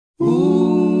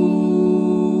Ooh,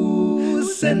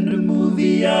 send a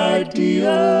movie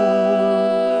idea.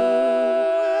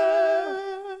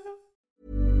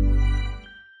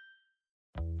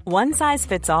 One size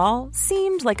fits all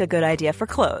seemed like a good idea for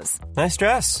clothes. Nice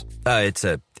dress. It's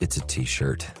a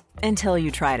t-shirt. Until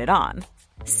you tried it on.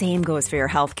 Same goes for your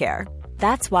healthcare.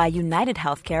 That's why United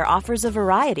Healthcare offers a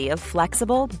variety of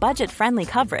flexible, budget-friendly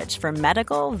coverage for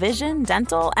medical, vision,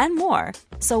 dental, and more.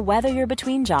 So whether you're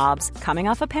between jobs, coming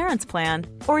off a parent's plan,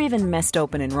 or even missed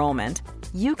open enrollment,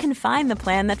 you can find the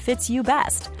plan that fits you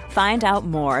best. Find out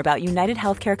more about United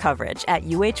Healthcare coverage at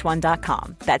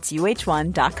uh1.com. That's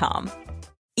uh1.com.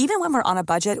 Even when we're on a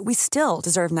budget, we still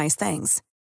deserve nice things.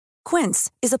 Quince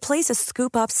is a place to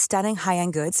scoop up stunning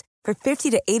high-end goods for 50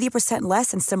 to 80%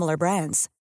 less than similar brands.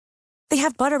 They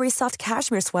have buttery soft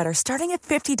cashmere sweaters starting at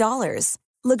 $50,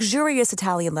 luxurious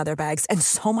Italian leather bags, and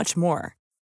so much more.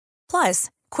 Plus,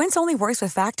 Quince only works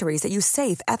with factories that use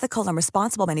safe, ethical, and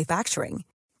responsible manufacturing.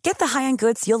 Get the high-end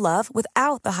goods you'll love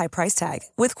without the high price tag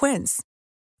with Quince.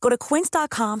 Go to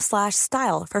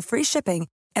quince.com/style for free shipping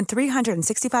and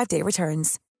 365-day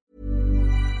returns.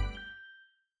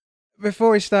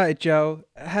 Before we started, Joel,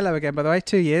 hello again, by the way.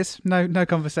 2 years, no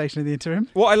conversation in the interim.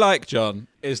 What I like, John,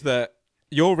 is that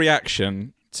your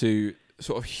reaction to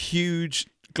sort of huge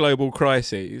global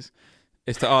crises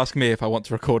is to ask me if I want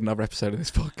to record another episode of this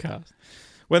podcast.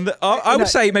 When I would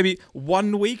say maybe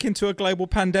 1 week into a global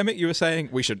pandemic, you were saying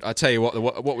I tell you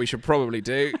what we should probably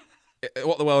do,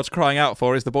 what the world's crying out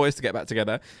for is the boys to get back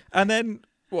together. And then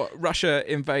Russia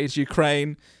invades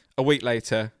Ukraine a week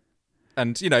later.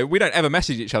 And, we don't ever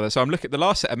message each other. So I'm looking at the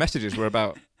last set of messages were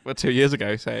 2 years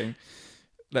ago saying,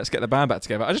 let's get the band back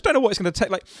together. I just don't know what it's going to take.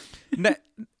 Like,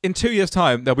 in 2 years'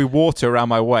 time, there'll be water around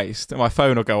my waist and my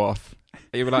phone will go off. And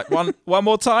you'll be like, one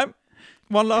more time?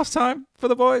 One last time for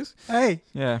the boys? Hey.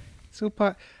 Yeah. It's all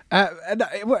part...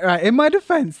 right, in my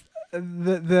defense,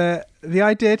 the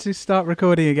idea to start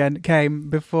recording again came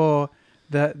before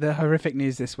the horrific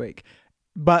news this week.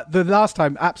 But the last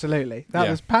time, absolutely. That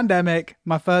was pandemic.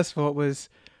 My first thought was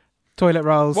toilet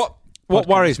rolls. What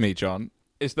worries me, John,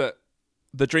 is that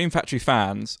the Dream Factory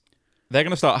fans, they're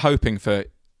going to start hoping for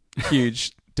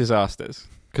huge disasters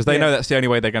because they know that's the only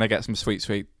way they're going to get some sweet,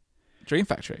 sweet Dream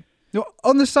Factory.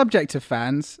 On the subject of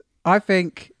fans, I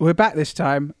think we're back this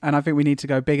time and I think we need to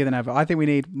go bigger than ever. I think we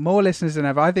need more listeners than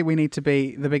ever. I think we need to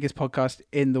be the biggest podcast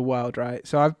in the world, right?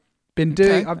 So I've been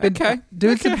doing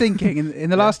some thinking in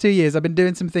the last 2 years. I've been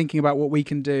doing some thinking about what we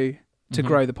can do to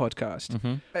grow the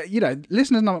podcast.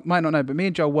 Listeners might not know, but me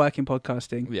and Joel work in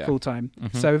podcasting full time.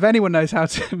 So if anyone knows how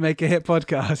to make a hit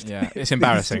podcast, it's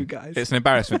embarrassing. It's an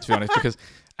embarrassment, to be honest, because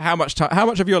how much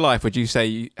of your life would you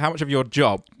say? How much of your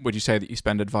job would you say that you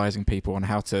spend advising people on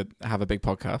how to have a big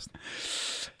podcast?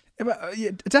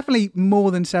 Definitely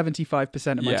more than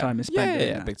 75% of my time is spent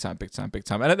doing that. Big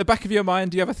time. And at the back of your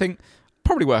mind, do you ever think?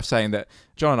 Probably worth saying that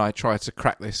John and I tried to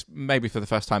crack this maybe for the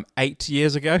first time 8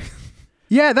 years ago.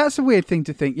 Yeah, that's a weird thing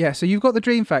to think. Yeah, so you've got the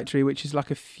Dream Factory, which is like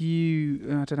a few,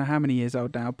 I don't know how many years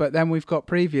old now, but then we've got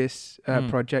previous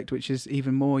project, which is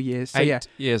even more years. So 8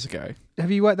 years ago.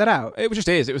 Have you worked that out? It just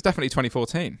is. It was definitely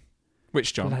 2014,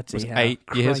 which, John, was 8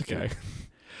 years ago.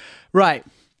 Right.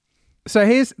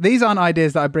 So these aren't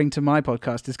ideas that I bring to my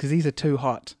podcasters because these are too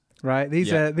hot, right?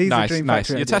 These are Dream Factory Nice.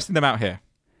 You're ideas. testing them out here.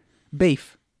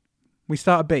 Beef. We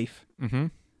start a beef. Mm-hmm.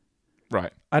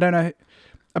 Right. I don't know.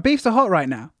 A beef's are hot right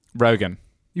now. Rogan.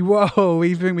 Whoa,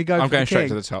 we think we go I'm for going the straight king.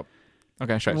 to the top. To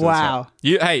the Wow. top.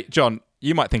 Hey, John,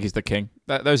 you might think he's the king.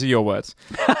 Those are your words.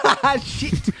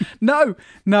 Shit. No,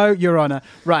 Your Honor.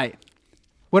 Right.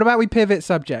 What about we pivot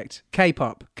subject?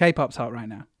 K-pop. K-pop's hot right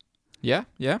now. Yeah.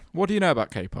 What do you know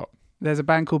about K-pop? There's a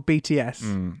band called BTS.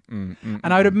 And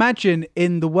I would imagine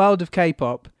in the world of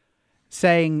K-pop,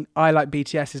 saying I like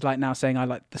BTS is like now saying I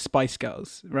like the Spice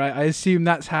Girls, right? I assume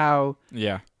that's how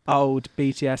old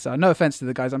BTS are. No offense to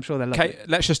the guys, I'm sure they're lovely.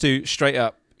 Let's just do straight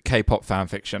up K-pop fan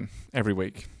fiction every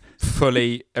week.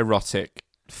 Fully erotic,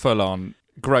 full on,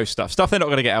 gross stuff they're not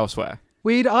going to get elsewhere.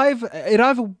 It'd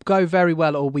either go very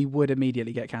well or we would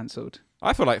immediately get cancelled.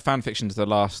 I feel like fan fiction's the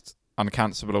last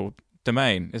uncancelable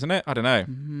domain, isn't it? I don't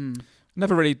know.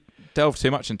 Never really delved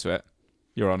too much into it,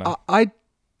 Your Honour.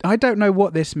 I don't know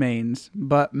what this means,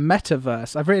 but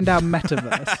metaverse. I've written down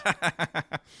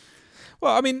metaverse.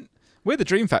 Well, I mean, we're the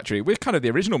Dream Factory. We're kind of the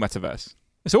original metaverse.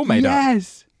 It's all made up.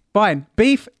 Yes. Fine.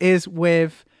 Beef is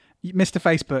with Mr.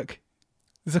 Facebook,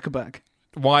 Zuckerberg.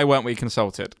 Why weren't we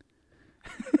consulted?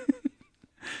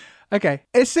 Okay.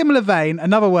 In a similar vein,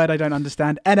 another word I don't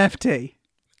understand, NFT.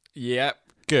 Yep.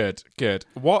 Good.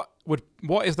 What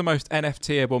is the most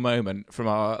NFTable moment from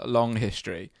our long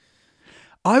history?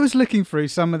 I was looking through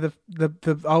some of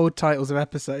the old titles of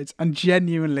episodes, and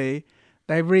genuinely,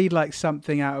 they read like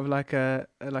something out of like a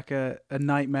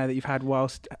nightmare that you've had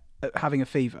whilst having a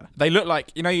fever. They look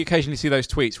like, you occasionally see those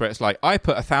tweets where it's like, I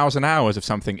put 1,000 hours of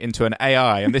something into an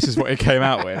AI and this is what it came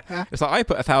out with. It's like, I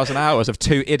put 1,000 hours of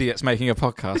two idiots making a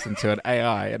podcast into an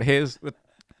AI and here's the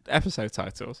episode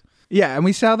titles. Yeah, and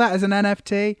we sell that as an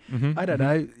NFT. I don't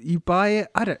know. You buy it.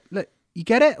 Look, you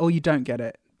get it or you don't get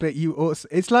it. But you also,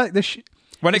 it's like the...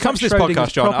 When it comes to this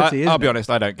podcast, John, I'll be honest,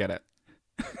 I don't get it.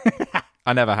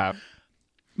 I never have.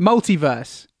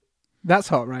 Multiverse. That's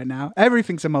hot right now.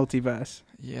 Everything's a multiverse.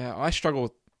 Yeah, I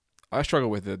struggle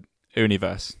with the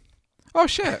universe. Oh,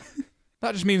 shit.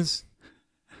 That just means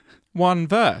one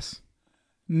verse.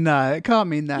 No, it can't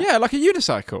mean that. Yeah, like a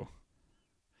unicycle.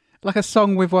 Like a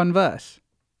song with one verse.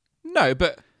 No,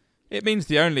 but it means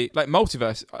the only... Like,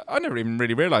 multiverse... I never even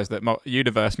really realised that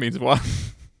universe means one.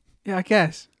 Yeah, I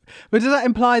guess. But does that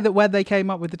imply that when they came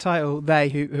up with the title,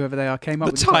 whoever they are, came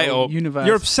up with the title universe?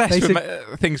 You're obsessed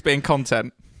with things being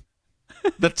content.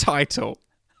 The title.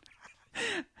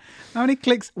 How many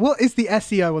clicks? What is the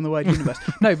SEO on the word universe?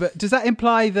 No, but does that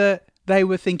imply that they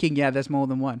were thinking, yeah, there's more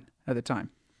than one at the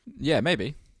time? Yeah,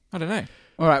 maybe. I don't know.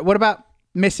 All right, what about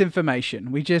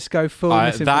misinformation? We just go full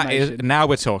misinformation. Now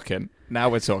we're talking.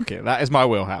 That is my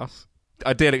wheelhouse.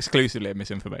 I deal exclusively in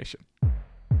misinformation.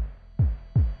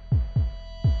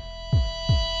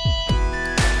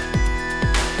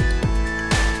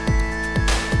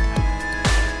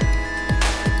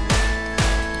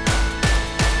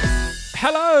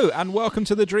 Hello and welcome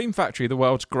to The Dream Factory, the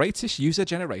world's greatest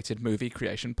user-generated movie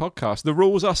creation podcast. The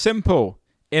rules are simple.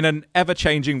 In an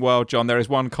ever-changing world, John, there is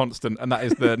one constant, and that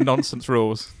is the nonsense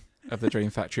rules of The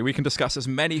Dream Factory. We can discuss as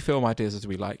many film ideas as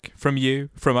we like, from you,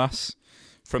 from us,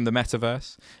 from the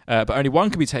metaverse, but only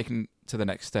one can be taken to the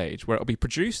next stage, where it will be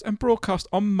produced and broadcast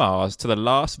on Mars to the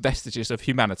last vestiges of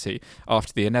humanity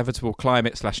after the inevitable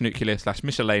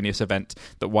climate/nuclear/miscellaneous event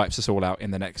that wipes us all out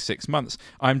in the next 6 months.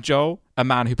 I'm Joel, a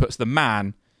man who puts the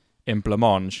man in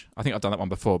blancmange. I think I've done that one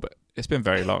before, but it's been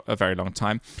a very long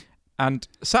time. And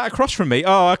sat across from me,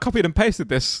 I copied and pasted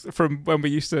this from when we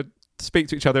used to speak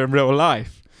to each other in real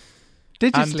life.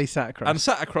 Digitally sat across. And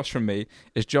sat across from me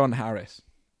is John Harris,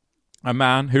 a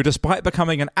man who, despite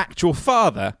becoming an actual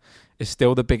father, is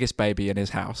still the biggest baby in his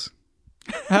house.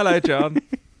 Hello, John.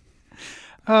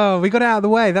 Oh, we got it out of the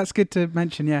way. That's good to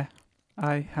mention, yeah.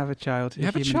 I have a child. You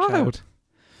have a child?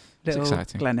 Little it's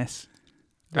exciting. Glennis.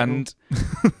 And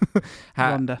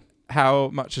how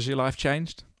much has your life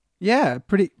changed? Yeah,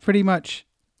 pretty much.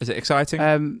 Is it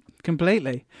exciting?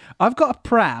 Completely. I've got a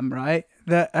pram, right,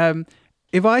 that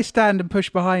if I stand and push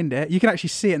behind it, you can actually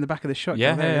see it in the back of the shot.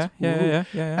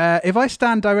 Yeah. If I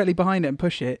stand directly behind it and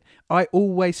push it, I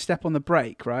always step on the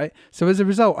brake, right? So as a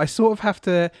result, I sort of have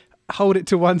to hold it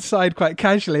to one side quite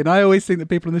casually, and I always think that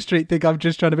people on the street think I'm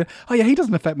just trying to be, oh yeah, he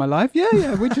doesn't affect my life.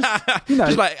 Yeah, we're just,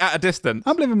 just like at a distance.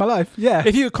 I'm living my life, yeah.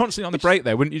 If you were constantly on the brake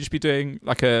there, wouldn't you just be doing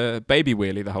like a baby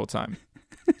wheelie the whole time?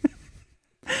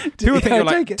 People think you're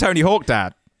like Tony Hawk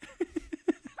dad.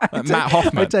 Like Matt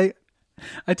Hoffman.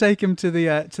 I take him to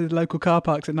the local car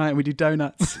parks at night and we do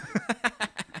donuts.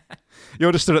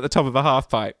 You're just stood at the top of a half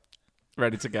pipe,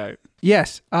 ready to go.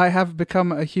 Yes, I have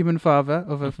become a human father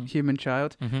of a human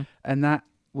child, and that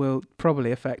will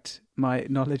probably affect my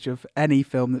knowledge of any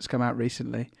film that's come out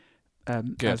recently,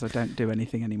 as I don't do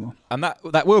anything anymore. And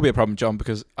that will be a problem, John,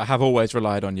 because I have always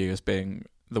relied on you as being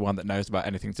the one that knows about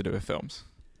anything to do with films.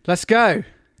 Let's go.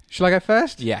 Shall I go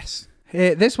first? Yes.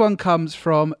 Here, this one comes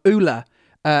from Ula.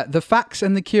 The Facts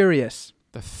and the Curious.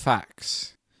 The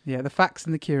Facts. Yeah, the Facts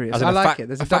and the Curious. I like it.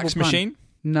 There's a fax machine?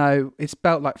 No, it's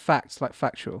spelled like facts, like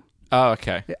factual. Oh,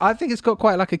 okay. I think it's got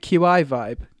quite like a QI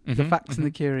vibe. The Facts and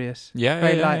the Curious.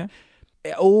 Yeah.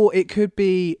 Or it could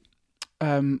be,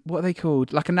 what are they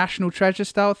called? Like a National Treasure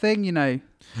style thing,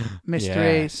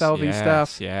 mystery, solving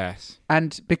stuff. Yes.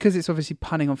 And because it's obviously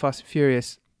punning on Fast and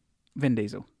Furious, Vin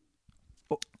Diesel.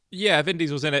 Yeah, Vin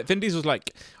Diesel's in it. Vin Diesel's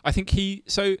like, I think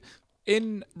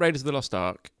in Raiders of the Lost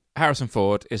Ark, Harrison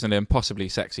Ford is an impossibly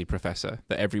sexy professor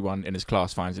that everyone in his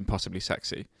class finds impossibly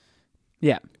sexy.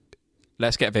 Yeah.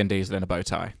 Let's get Vin Diesel in a bow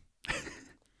tie.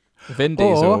 Vin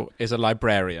Diesel is a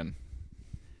librarian.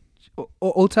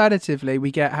 Alternatively, we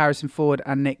get Harrison Ford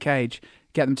and Nick Cage,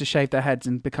 get them to shave their heads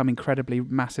and become incredibly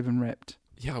massive and ripped.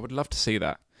 Yeah, I would love to see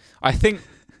that. I think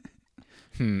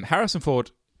Harrison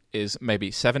Ford is maybe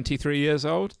 73 years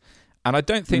old, and I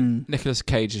don't think Nicolas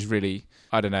Cage is really,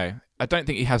 I don't know, I don't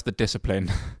think he has the discipline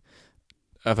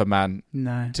of a man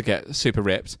to get super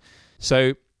ripped.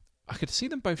 So I could see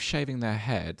them both shaving their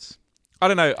heads. I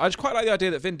don't know, I just quite like the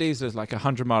idea that Vin Diesel is like a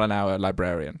 100-mile-an-hour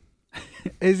librarian.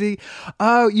 Is he?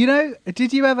 Oh, you know,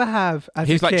 did you ever have as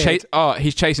He's a like kid?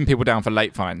 he's chasing people down for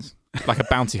late fines, like a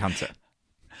bounty hunter.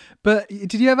 But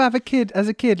did you ever have as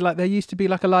a kid, like there used to be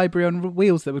like a library on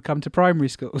wheels that would come to primary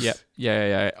schools? Yeah.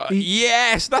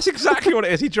 Yes, that's exactly what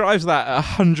it is. He drives that at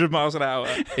 100 miles an hour.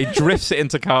 He drifts it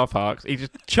into car parks. He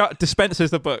just dispenses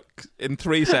the book in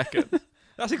 3 seconds.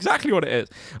 That's exactly what it is.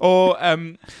 Or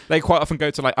they quite often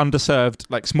go to like underserved,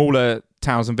 like smaller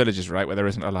towns and villages, right, where there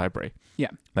isn't a library. Yeah.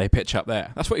 They pitch up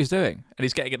there. That's what he's doing. And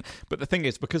he's getting it. But the thing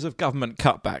is, because of government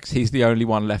cutbacks, he's the only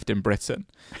one left in Britain.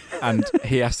 And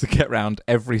he has to get round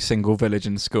every single village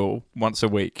and school once a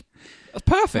week. That's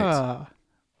perfect. Oh,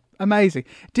 amazing.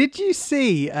 Did you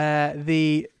see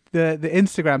the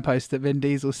Instagram post that Vin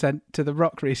Diesel sent to The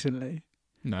Rock recently?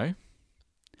 No.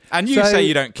 And you say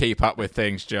you don't keep up with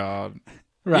things, John.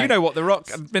 Right. You know what The Rock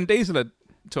and Vin Diesel are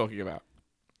talking about.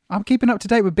 I'm keeping up to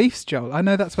date with beefs, Joel. I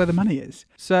know that's where the money is.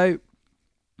 So,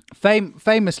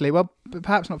 famously, well,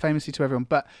 perhaps not famously to everyone,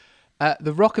 but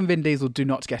The Rock and Vin Diesel do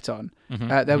not get on.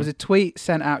 There was a tweet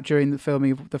sent out during the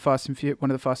filming of one of the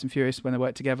Fast and Furious when they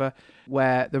worked together,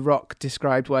 where The Rock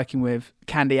described working with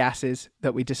candy asses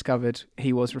that we discovered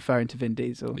he was referring to Vin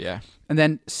Diesel. Yeah. And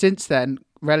then since then,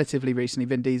 relatively recently,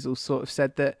 Vin Diesel sort of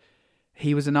said that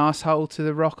he was an asshole to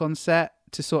The Rock on set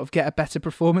to sort of get a better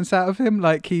performance out of him.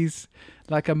 Like he's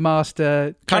like a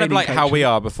master. Kind of like coach. how we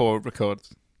are before it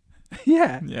records.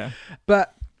 Yeah. Yeah.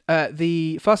 But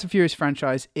the Fast and Furious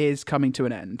franchise is coming to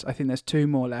an end. I think there's 2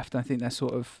 more left. I think they're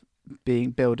sort of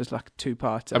being billed as like a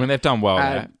 2-parter. I mean, they've done well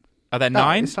there. Are there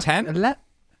 9, it's like 10? 11?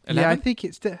 Yeah, I think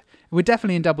it's... we're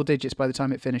definitely in double digits by the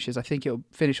time it finishes. I think it'll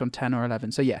finish on 10 or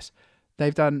 11. So yes,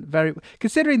 they've done very...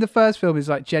 Considering the first film is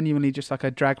like genuinely just like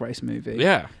a drag race movie.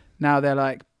 Yeah. Now they're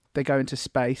like... They go into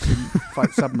space and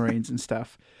fight submarines and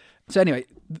stuff. So anyway,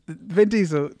 Vin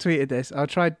Diesel tweeted this. I'll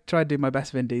try to do my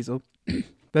best Vin Diesel.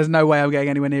 There's no way I'm getting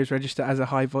anywhere near as registered as a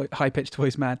high-pitched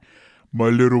voice man. My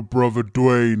little brother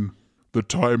Dwayne, the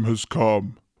time has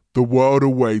come. The world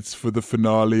awaits for the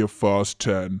finale of Fast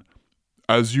 10.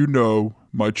 As you know,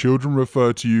 my children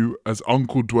refer to you as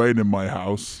Uncle Dwayne in my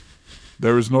house.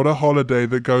 There is not a holiday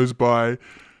that goes by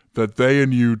that they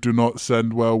and you do not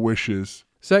send well wishes.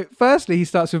 So, firstly, he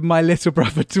starts with my little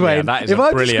brother Dwayne. Yeah, that is if a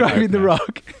I'm brilliant describing opener. The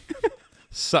Rock,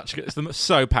 It's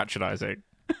so patronising.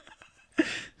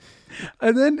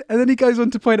 and then he goes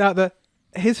on to point out that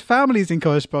his family's in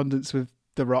correspondence with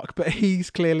The Rock, but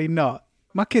he's clearly not.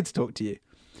 My kids talk to you.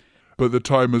 But the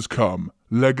time has come.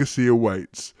 Legacy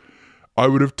awaits. I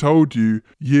would have told you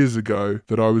years ago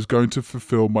that I was going to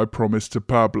fulfill my promise to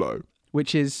Pablo.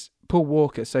 Which is Paul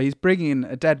Walker. So he's bringing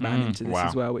a dead man into this wow.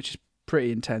 as well, which is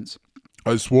pretty intense.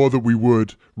 I swore that we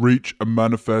would reach and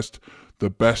manifest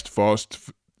the best Fast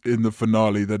in the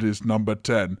finale that is number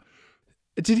 10.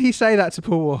 Did he say that to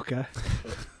Paul Walker?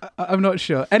 I'm not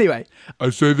sure. Anyway.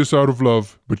 I say this out of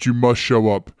love, but you must show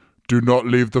up. Do not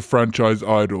leave the franchise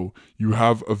idle. You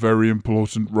have a very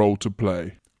important role to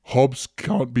play. Hobbs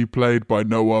can't be played by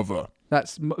no other.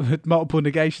 That's multiple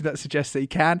negation that suggests that he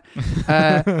can.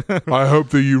 I hope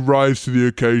that you rise to the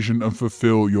occasion and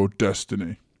fulfill your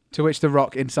destiny. To which The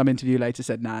Rock, in some interview later,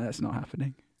 said, "Nah, that's not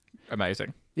happening."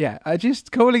 Amazing. Yeah, I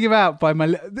just calling him out by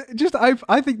my...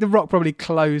 I think The Rock probably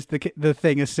closed the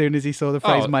thing as soon as he saw the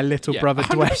phrase, my little brother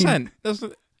 100%.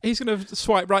 Dwayne. He's going to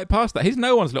swipe right past that. He's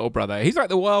no one's little brother. He's like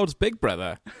the world's big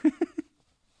brother.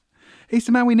 He's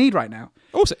the man we need right now.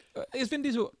 Also, is Vin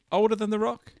Diesel older than The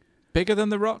Rock? Bigger than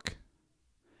The Rock?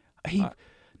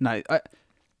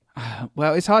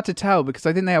 Well, it's hard to tell because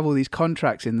I think they have all these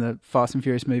contracts in the Fast and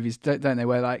Furious movies, don't they?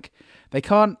 Where like they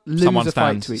can't lose a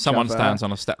fight to each other. Someone stands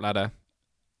on a stepladder.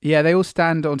 Yeah, they all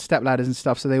stand on step ladders and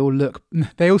stuff, so they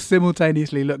all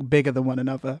simultaneously look bigger than one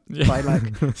another by like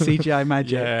CGI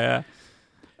magic. Yeah.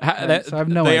 So I have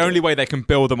no the idea. only way they can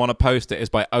build them on a poster is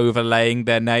by overlaying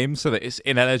their names so that it's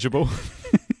ineligible.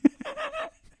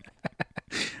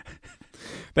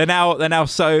 They're now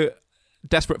so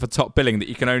desperate for top billing that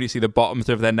you can only see the bottoms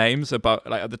of their names about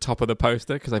like at the top of the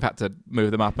poster because they've had to move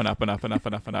them up and up and up and up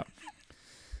and up and up.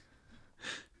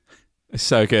 It's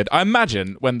so good. I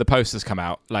imagine when the posters come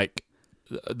out, like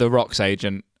The Rock's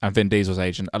agent and Vin Diesel's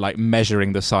agent are like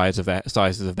measuring the sizes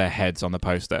of their heads on the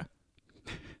poster.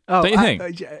 Oh, don't you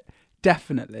think? Yeah,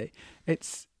 definitely.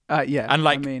 It's yeah, and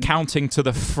like counting to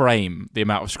the frame the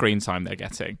amount of screen time they're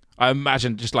getting. I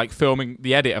imagine just like filming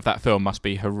the edit of that film must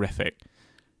be horrific.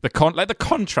 The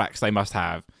contracts they must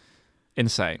have,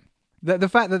 insane. The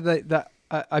fact that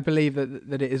I believe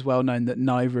that it is well known that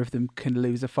neither of them can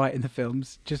lose a fight in the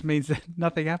films just means that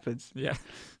nothing happens. Yeah.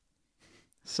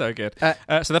 So good.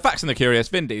 So the facts and the curious,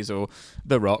 Vin Diesel,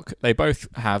 The Rock, they both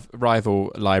have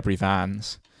rival library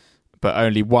vans, but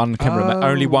only one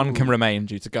can remain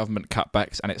due to government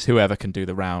cutbacks, and it's whoever can do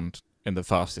the round in the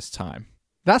fastest time.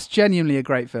 That's genuinely a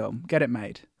great film. Get it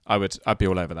made. I'd be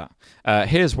all over that.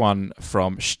 Here's one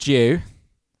from Stu.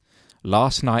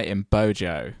 Last Night in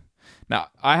Bojo. Now,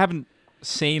 I haven't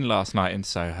seen Last Night in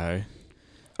Soho.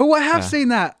 Oh, I have seen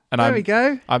that. And there we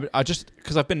go. I just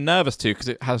because I've been nervous too because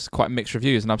it has quite mixed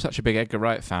reviews, and I'm such a big Edgar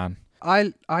Wright fan.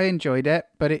 I enjoyed it,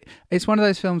 but it's one of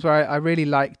those films where I really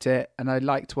liked it and I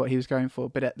liked what he was going for,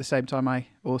 but at the same time I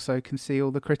also can see all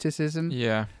the criticism.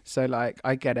 Yeah. So like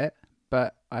I get it,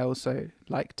 but I also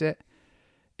liked it.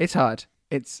 It's hard.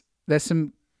 There's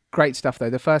some great stuff though.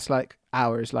 The first like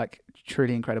hour is like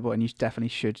truly incredible, and you definitely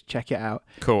should check it out.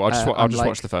 Cool. I'll just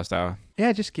watch the first hour.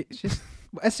 Yeah, just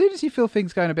as soon as you feel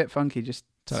things going a bit funky, just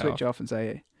switch off and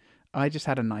say, "I just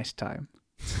had a nice time."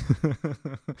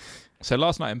 So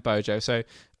Last Night in Bojo. So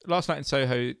Last Night in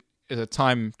Soho is a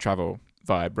time travel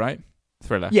vibe, right?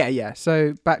 Thriller. Yeah.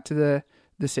 So back to the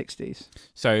 60s.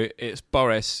 So it's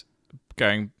Boris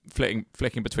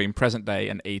flicking between present day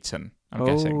and Eton, I'm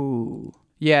guessing.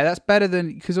 Yeah, that's better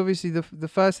than, because obviously the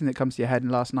first thing that comes to your head in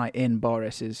Last Night in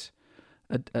Boris is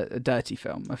a dirty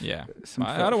film. I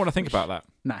don't want to think about that.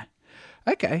 No.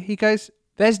 Okay, he goes,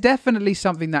 there's definitely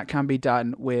something that can be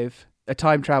done with a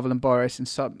time travel and Boris and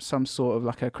some sort of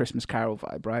like a Christmas Carol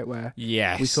vibe, right? Where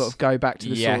we sort of go back to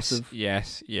the source of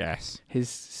his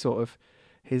sort of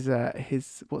his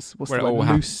what's the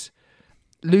word?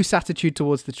 Loose attitude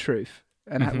towards the truth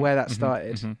and where that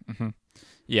started.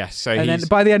 Yes, so and then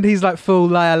by the end he's like full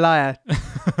liar,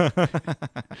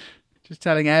 just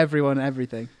telling everyone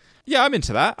everything. Yeah, I'm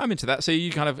into that. So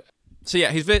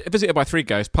he's visited by three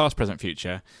ghosts, past, present,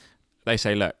 future. They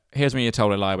say, look, here's when you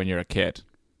told a lie when you were a kid.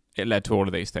 It led to all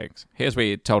of these things. Here's where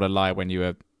you told a lie when you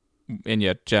were in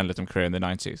your journalism career in the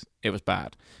 90s. It was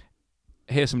bad.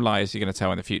 Here's some lies you're going to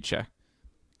tell in the future.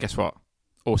 Guess what?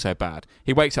 Also bad.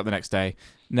 He wakes up the next day,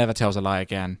 never tells a lie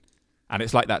again. And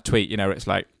it's like that tweet, it's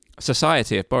like,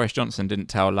 society if Boris Johnson didn't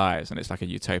tell lies, and it's like a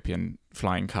utopian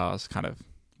flying cars kind of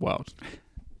world.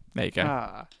 There you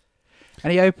go.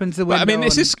 And he opens the window on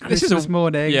Christmas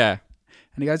morning. Yeah.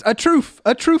 And he goes, a truth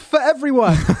for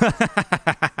everyone.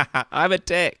 I'm a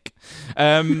dick.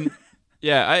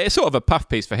 It's sort of a puff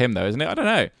piece for him, though, isn't it? I don't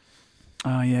know.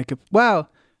 Oh, yeah. Good. Well.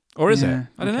 Or is it?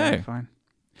 I don't know. Fine.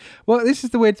 Well, this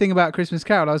is the weird thing about Christmas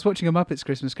Carol. I was watching a Muppets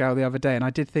Christmas Carol the other day, and I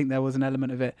did think there was an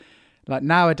element of it. Like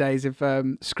nowadays, if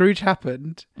Scrooge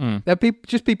happened, there'd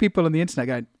just be people on the internet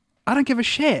going, I don't give a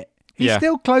shit. He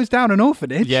still closed down an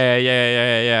orphanage.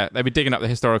 Yeah. They'd be digging up the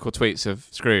historical tweets of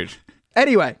Scrooge.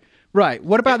 Anyway. Right,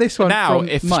 what about this one from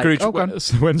Mike?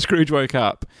 When Scrooge woke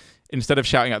up, instead of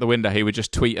shouting out the window, he would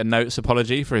just tweet a notes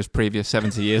apology for his previous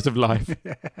 70 years of life.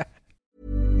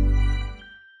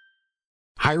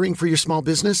 Hiring for your small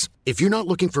business? If you're not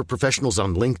looking for professionals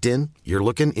on LinkedIn, you're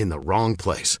looking in the wrong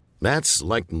place. That's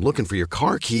like looking for your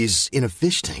car keys in a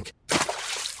fish tank.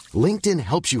 LinkedIn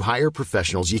helps you hire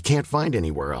professionals you can't find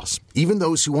anywhere else, even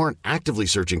those who aren't actively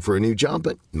searching for a new job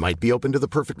but might be open to the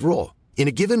perfect role. In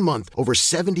a given month, over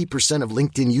 70% of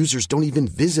LinkedIn users don't even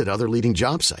visit other leading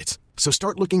job sites. So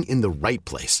start looking in the right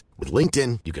place. With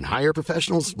LinkedIn, you can hire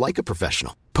professionals like a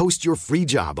professional. Post your free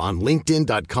job on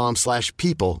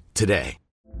linkedin.com/people today.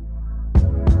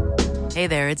 Hey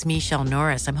there, it's Michelle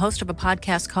Norris. I'm host of a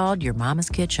podcast called Your Mama's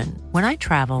Kitchen. When I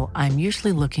travel, I'm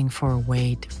usually looking for a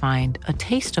way to find a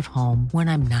taste of home when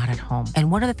I'm not at home.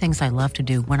 And one of the things I love to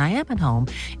do when I am at home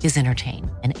is entertain.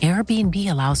 And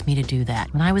Airbnb allows me to do that.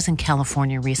 When I was in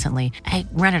California recently, I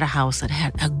rented a house that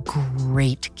had a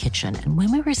great kitchen. And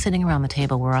when we were sitting around the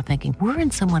table, we were all thinking, we're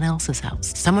in someone else's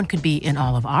house. Someone could be in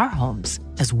all of our homes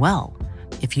as well.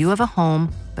 If you have a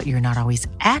home, but you're not always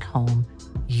at home,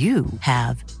 you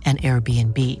have an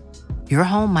Airbnb. Your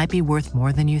home might be worth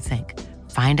more than you think.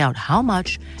 Find out how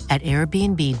much at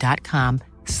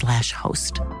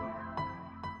airbnb.com/host.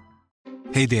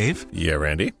 Hey, Dave. Yeah,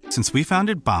 Randy. Since we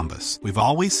founded Bombas, we've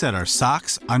always said our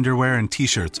socks, underwear, and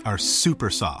T-shirts are super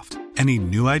soft. Any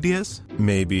new ideas?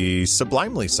 Maybe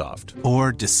sublimely soft.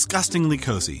 Or disgustingly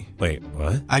cozy. Wait,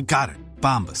 what? I got it.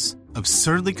 Bombas.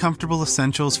 Absurdly comfortable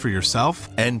essentials for yourself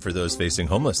and for those facing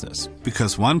homelessness.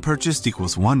 Because one purchased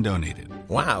equals one donated.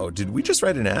 Wow, did we just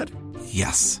write an ad?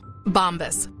 Yes.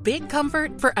 Bombas. Big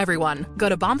comfort for everyone. Go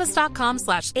to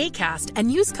bombas.com/ACAST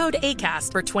and use code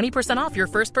ACAST for 20% off your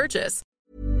first purchase.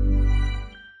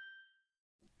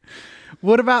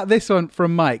 What about this one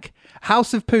from Mike?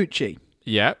 House of Poochie.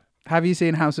 Yeah. Have you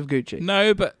seen House of Gucci?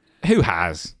 No, but who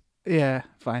has? Yeah,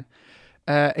 fine.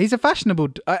 He's a fashionable...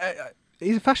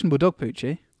 He's a fashionable dog,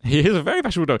 Poochie. He is a very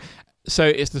fashionable dog. So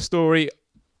it's the story...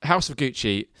 House of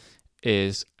Gucci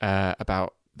is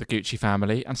about the Gucci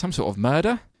family and some sort of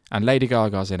murder. And Lady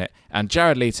Gaga's in it. And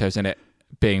Jared Leto's in it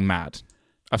being mad.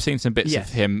 I've seen some bits of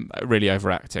him really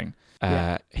overacting.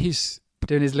 He's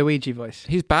doing his Luigi voice.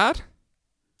 He's bad.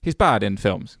 He's bad in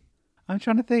films. I'm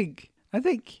trying to think. I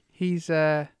think he's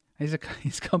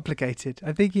complicated.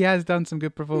 I think he has done some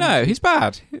good performances. No, he's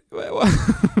bad.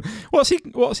 What's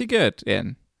he good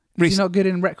in? He's not good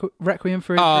in Requiem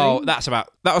for a Dream? That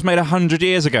was made 100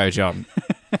 years ago, John.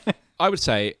 I would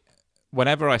say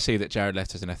whenever I see that Jared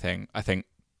Leto's in a thing, I think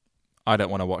I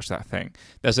don't want to watch that thing.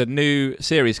 There's a new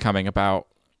series coming about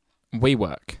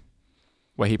WeWork,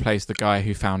 where he plays the guy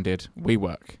who founded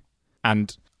WeWork.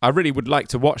 And I really would like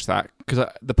to watch that because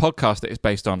the podcast that is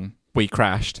based on We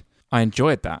Crashed, I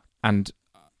enjoyed that. And,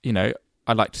 you know,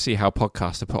 I'd like to see how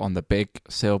podcasts are put on the big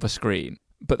silver screen.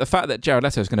 But the fact that Jared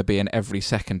Leto is going to be in every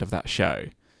second of that show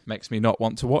makes me not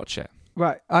want to watch it.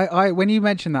 Right. I when you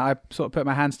mentioned that, I sort of put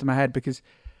my hands to my head because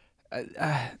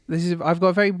I've got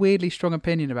a very weirdly strong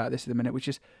opinion about this at the minute, which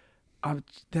is in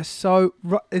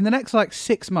the next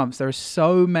 6 months, there are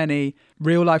so many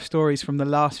real life stories from the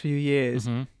last few years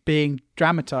being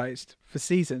dramatized for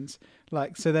seasons.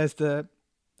 So there's the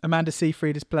Amanda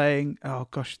Seyfried is playing,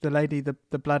 the lady,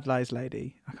 the Blood Lies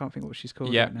lady. I can't think what she's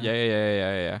called. Yeah, right now.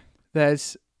 Yeah.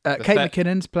 There's Kate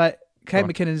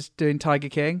McKinnon's doing Tiger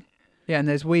King. Yeah, and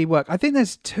there's WeWork. I think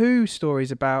there's 2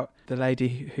 stories about the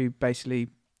lady who basically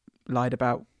lied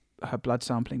about her blood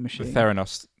sampling machine. The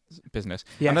Theranos business.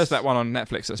 Yes. And there's that one on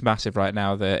Netflix that's massive right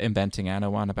now, the Inventing Anna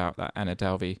one about that Anna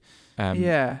Delvey.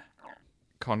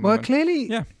 Con well, woman. clearly,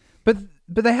 yeah. But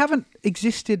they haven't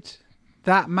existed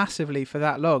that massively for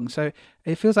that long. So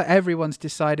it feels like everyone's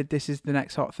decided this is the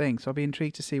next hot thing. So I'll be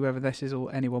intrigued to see whether this is all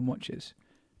anyone watches.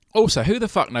 Also, who the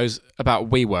fuck knows about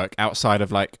WeWork outside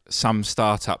of some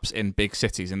startups in big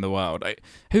cities in the world?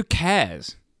 Who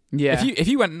cares? Yeah. If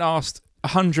you went and asked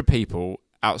 100 people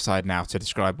outside now to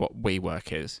describe what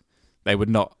WeWork is, they would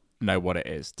not know what it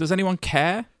is. Does anyone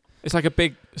care? It's like a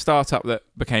big startup that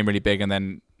became really big and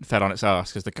then fell on its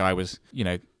ass because the guy was,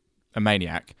 a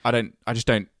maniac. I just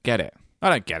don't get it. I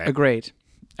don't get it. Agreed.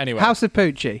 Anyway, House of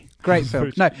Poochie, great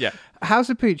film. No, yeah. House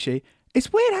of Poochie.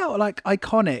 It's weird how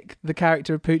iconic the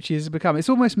character of Poochie has become. It's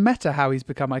almost meta how he's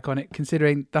become iconic,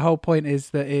 considering the whole point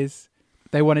is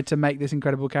they wanted to make this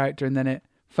incredible character and then it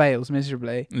fails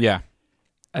miserably. Yeah.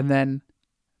 But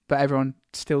everyone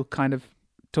still kind of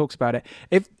talks about it.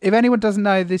 If anyone doesn't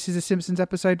know, this is a Simpsons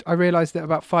episode. I realised that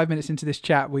about 5 minutes into this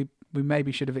chat, we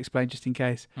maybe should have explained just in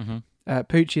case. Mm-hmm.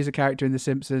 Poochie is a character in The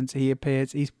Simpsons.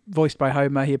 He's voiced by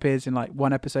Homer. He appears in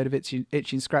one episode of Itchy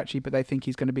and Scratchy, but they think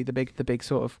he's going to be the big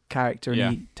sort of character, and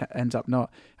he ends up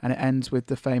not. And it ends with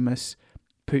the famous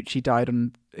Poochie died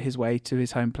on his way to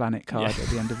his home planet card at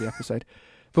the end of the episode.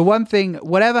 But one thing,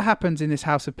 whatever happens in this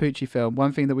House of Poochie film,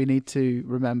 one thing that we need to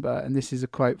remember, and this is a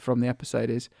quote from the episode,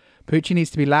 is Poochie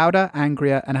needs to be louder,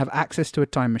 angrier, and have access to a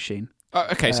time machine.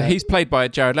 Okay, so he's played by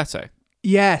Jared Leto.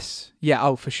 Yes.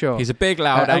 Yeah, for sure. He's a big,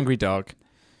 loud, angry dog.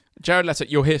 Jared Leto,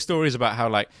 you'll hear stories about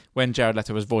how, when Jared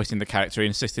Leto was voicing the character, he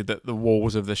insisted that the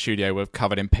walls of the studio were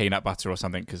covered in peanut butter or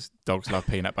something because dogs love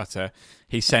peanut butter.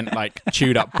 He sent,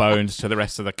 chewed up bones to the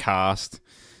rest of the cast.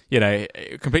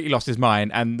 Completely lost his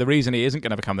mind. And the reason he isn't going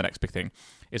to become the next big thing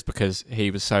is because he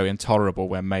was so intolerable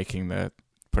when making the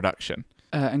production.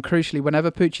 And crucially, whenever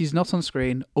Poochie's not on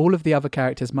screen, all of the other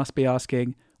characters must be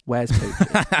asking, where's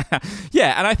Poochie?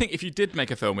 Yeah, and I think if you did make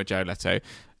a film with Jared Leto,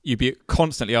 you'd be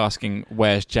constantly asking,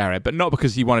 where's Jared? But not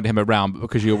because you wanted him around, but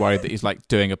because you were worried that he's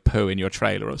doing a poo in your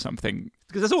trailer or something.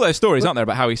 Because there's all those stories, aren't there,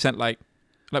 about how he sent when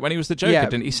he was the Joker,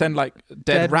 didn't he send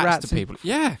dead rats to people?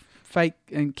 Yeah. Fake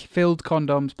and filled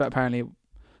condoms, but apparently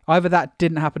either that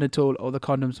didn't happen at all or the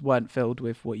condoms weren't filled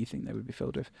with what you think they would be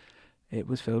filled with. It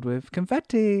was filled with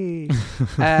confetti.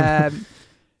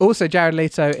 Also, Jared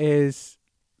Leto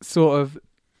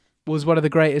was one of the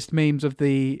greatest memes of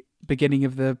the beginning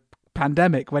of the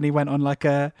pandemic when he went on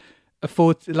a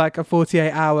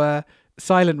 48-hour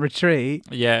silent retreat.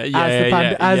 As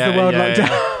the world locked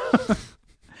down.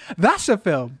 That's a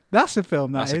film. That's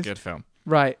a good film.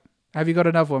 Right. Have you got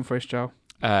another one for us, Joel?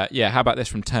 How about this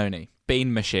from Tony?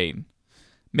 Bean Machine.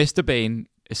 Mr. Bean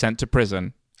is sent to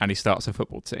prison and he starts a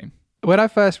football team. When I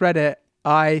first read it,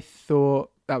 I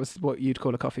thought that was what you'd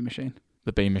call a coffee machine.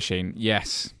 The Bean Machine,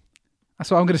 yes.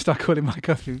 That's what I'm going to start calling my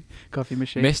coffee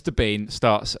machine. Mr. Bean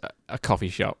starts a coffee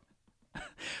shop.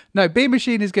 No, Bean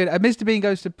Machine is good. Mr. Bean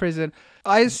goes to prison.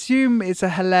 I assume it's a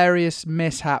hilarious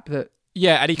mishap that...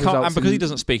 Yeah, and he can't, and because he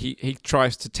doesn't speak, he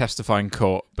tries to testify in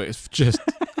court, but it's just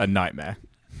a nightmare.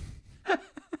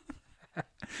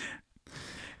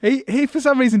 He for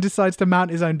some reason decides to mount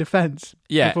his own defence.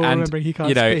 Yeah, before and remembering he can't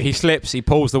speak. He slips, he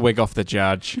pulls the wig off the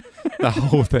judge, The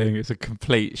whole thing is a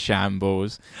complete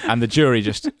shambles, and the jury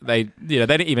just they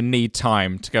didn't even need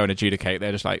time to go and adjudicate.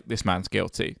 They're just like, this man's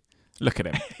guilty. Look at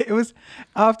him.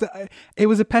 It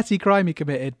was a petty crime he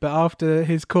committed, but after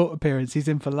his court appearance, he's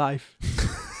in for life.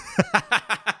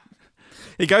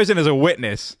 He goes in as a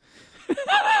witness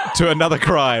to another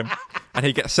crime, and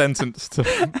he gets sentenced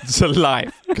to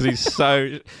life because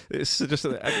it's just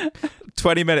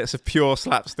 20 minutes of pure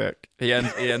slapstick. He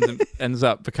ends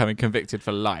up becoming convicted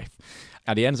for life,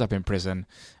 and he ends up in prison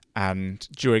and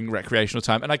during recreational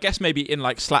time. And I guess maybe in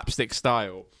like slapstick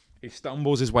style, he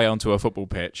stumbles his way onto a football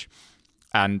pitch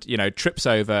and, trips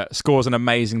over, scores an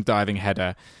amazing diving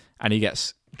header, and he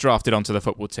gets drafted onto the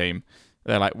football team.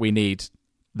 They're like, we need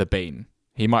the Bean.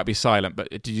 He might be silent, but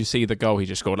did you see the goal he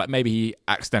just scored? Like, maybe he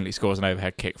accidentally scores an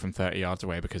overhead kick from 30 yards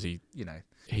away because he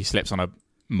slips on a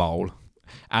mole.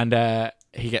 And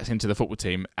he gets into the football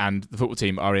team, and the football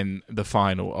team are in the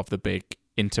final of the big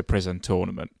inter-prison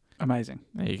tournament. Amazing.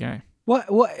 There you go.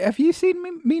 What have you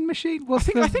seen Mean Machine? What's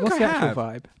the actual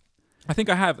vibe? I think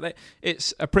I have.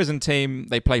 It's a prison team.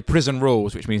 They play prison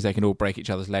rules, which means they can all break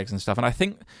each other's legs and stuff. And I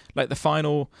think like the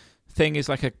final thing is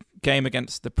like a game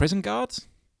against the prison guards.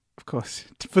 Of course,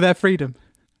 for their freedom.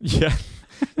 Yeah.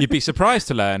 You'd be surprised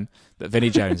to learn that Vinnie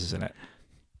Jones is in it.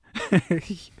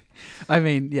 I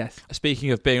mean, yes.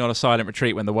 Speaking of being on a silent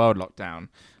retreat when the world locked down,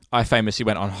 I famously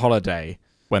went on holiday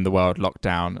when the world locked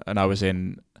down, and I was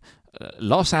in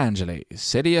Los Angeles,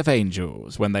 City of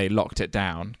Angels, when they locked it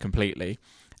down completely.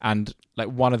 And like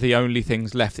one of the only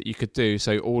things left that you could do,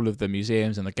 so all of the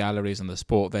museums and the galleries and the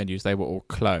sport venues, they were all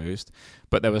closed,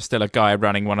 but there was still a guy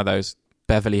running one of those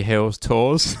Beverly Hills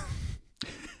tours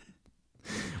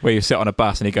where you sit on a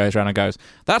bus and he goes around and goes,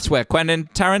 that's where Quentin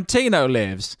Tarantino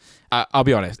lives. I'll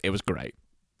be honest, it was great.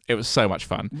 It was so much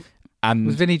fun. And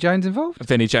was Vinnie Jones involved?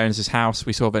 Vinnie Jones's house.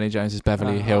 We saw Vinnie Jones's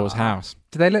Beverly Hills house.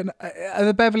 Do they look?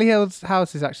 The Beverly Hills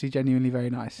house is actually genuinely very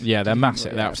nice. Yeah, they're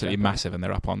massive. They're absolutely massive, and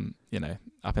they're up on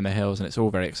up in the hills, and it's all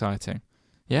very exciting.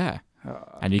 Yeah,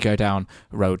 and you go down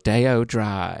Rodeo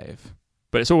Drive,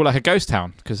 but it's all like a ghost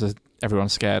town because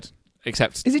everyone's scared.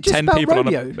 Except is it just 10 people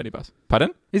rodeo? On a minibus.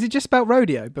 Pardon? Is it just spelled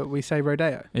rodeo, but we say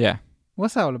rodeo? Yeah.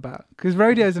 What's that all about? Because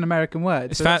rodeo is an American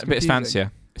word. It's but it's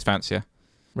fancier. It's fancier.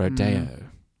 Rodeo.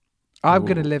 I'm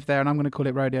going to live there, and I'm going to call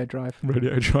it Rodeo Drive.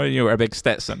 Rodeo Drive. You wear a big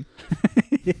Stetson.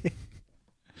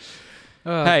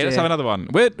 Hey, let's have another one.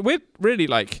 We're really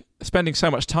like spending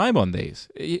so much time on these.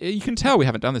 You can tell we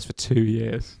haven't done this for 2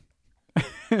 years.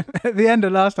 At the end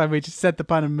of last time, we just said the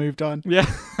pun and moved on.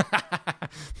 Yeah.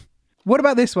 What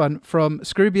about this one from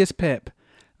Scroobius Pip?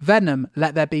 Venom,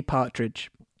 Let There Be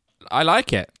Partridge. I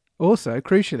like it. Also,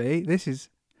 crucially, this is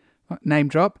name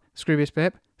drop, Scroobius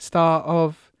Pip, star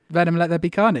of Venom, Let There Be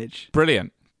Carnage.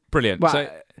 Brilliant. Well, so,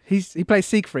 he plays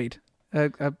Siegfried,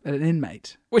 an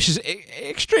inmate. Which is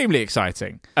extremely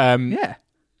exciting. Yeah.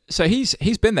 So he's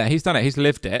been there, he's done it, he's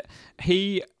lived it.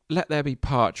 He Let There Be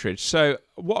Partridge. So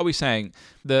what are we saying?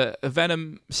 The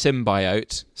Venom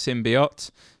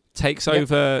symbiote takes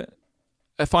over...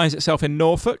 finds itself in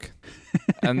Norfolk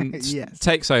and yes.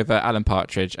 takes over Alan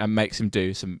Partridge and makes him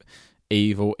do some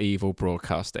evil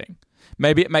broadcasting.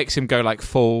 Maybe it makes him go like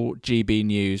full GB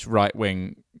News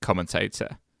right-wing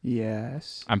commentator.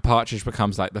 Yes. And Partridge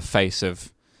becomes like the face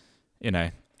of,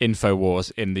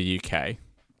 InfoWars in the UK.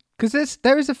 Because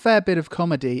there is a fair bit of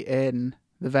comedy in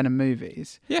the Venom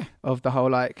movies. Yeah. Of the whole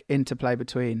like interplay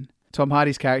between Tom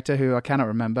Hardy's character, who I cannot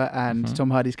remember, and Tom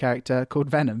Hardy's character called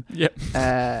Venom. Yep.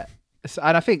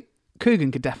 And I think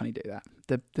Coogan could definitely do that.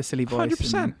 The silly voice.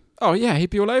 100%. Oh yeah,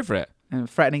 he'd be all over it. And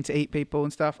threatening to eat people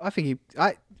and stuff. I think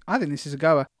this is a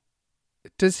goer.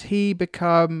 Does he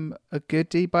become a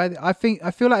goodie by the... I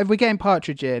feel like if we're getting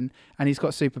Partridge in and he's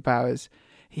got superpowers,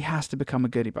 he has to become a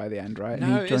goodie by the end, right? No,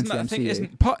 and he joins the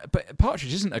MCU. but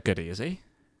Partridge isn't a goodie, is he?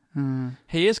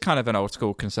 He is kind of an old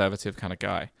school conservative kind of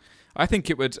guy. I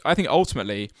think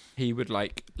ultimately he would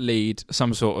like lead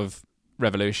some sort of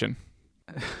revolution.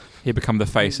 He'd become the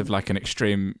face of like an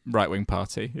extreme right-wing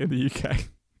party in the UK,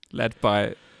 led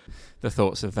by the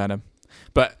thoughts of Venom.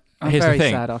 But here's the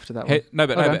thing. Sad after that one. No,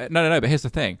 but here's the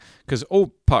thing. Because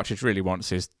all Partridge really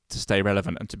wants is to stay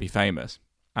relevant and to be famous.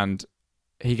 And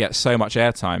he gets so much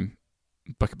airtime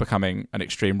becoming an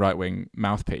extreme right-wing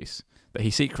mouthpiece that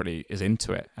he secretly is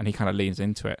into it, and he kind of leans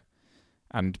into it.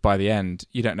 And by the end,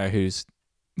 you don't know who's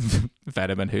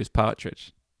Venom and who's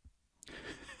Partridge.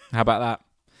 How about that?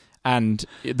 And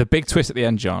the big twist at the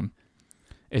end, John,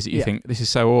 is that you think this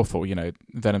is so awful.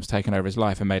 Venom's taken over his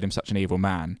life and made him such an evil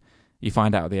man. You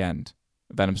find out at the end,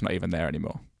 Venom's not even there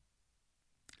anymore.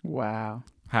 Wow.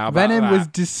 How about Venom that? was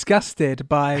disgusted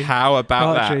by How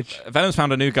about Partridge. that? Venom's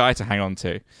found a new guy to hang on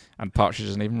to, and Partridge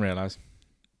doesn't even realise.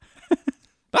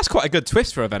 That's quite a good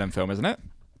twist for a Venom film, isn't it?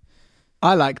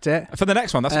 I liked it. For the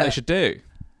next one, that's what they should do.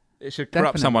 It should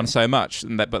corrupt Definitely. someone so much,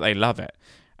 but they love it,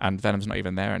 and Venom's not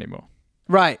even there anymore.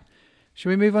 Right. Should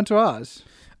we move on to ours?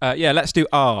 Yeah, let's do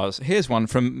ours. Here's one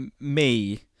from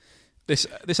me. This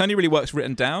only really works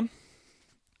written down,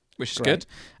 which is good.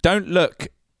 Don't look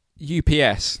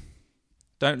UPS.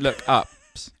 Don't look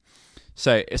ups.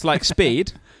 So it's like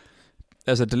Speed.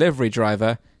 There's a delivery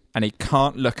driver, and he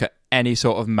can't look at any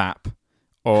sort of map,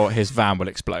 or his van will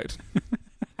explode.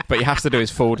 But he has to do his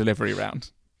full delivery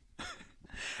round.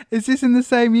 Is this in the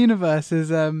same universe as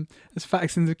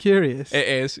Facts and the Curious? It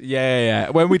is.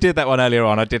 Yeah. When we did that one earlier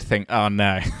on, I did think, oh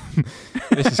no,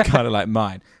 this is kind of like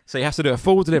mine. So he has to do a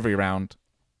full delivery round,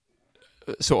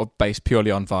 sort of based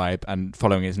purely on vibe and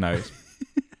following his nose.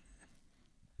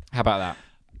 How about that?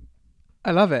 I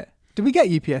love it. Did we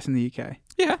get UPS in the UK?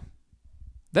 Yeah.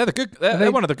 They're the good.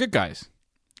 They're one of the good guys.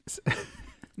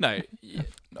 No,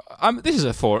 this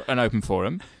is an open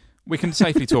forum. We can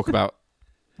safely talk about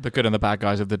the good and the bad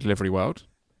guys of the delivery world,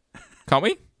 can't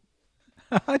we?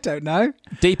 I don't know.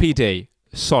 DPD,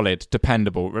 solid,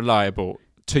 dependable, reliable,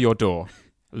 to your door.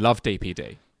 Love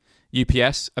DPD.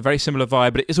 UPS, a very similar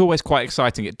vibe, but it is always quite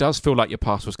exciting. It does feel like your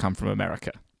parcels come from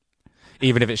America,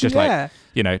 even if it's just like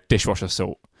dishwasher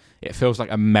salt. It feels like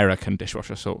American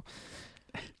dishwasher salt,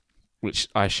 which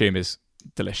I assume is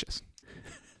delicious.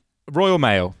 Royal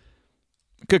Mail,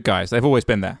 good guys. They've always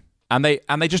been there, and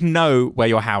they just know where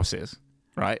your house is,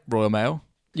 right? Royal Mail.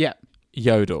 Yeah.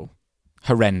 Yodel,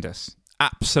 horrendous,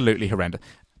 absolutely horrendous.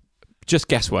 Just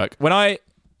guesswork.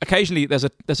 Occasionally there's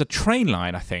a train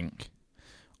line, I think,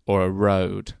 or a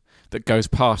road that goes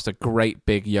past a great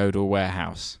big Yodel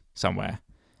warehouse somewhere,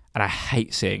 and I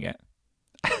hate seeing it.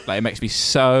 Like, it makes me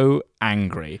so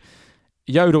angry.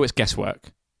 Yodel is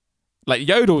guesswork. Like,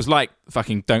 Yodel's like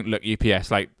fucking don't look UPS.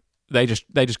 Like, they just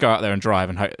go out there and drive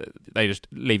and hope, they just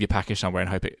leave your package somewhere and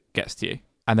hope it gets to you.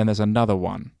 And then there's another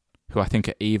one who I think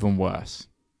are even worse.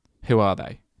 Who are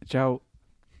they? Joel,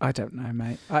 I don't know,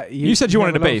 mate. You said you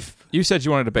wanted a beef. You said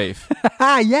you wanted a beef.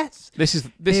 Yes. This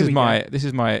is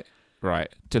my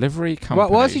right delivery company.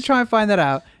 Whilst you try and find that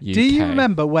out, UK. do you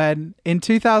remember when in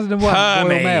 2001 Royal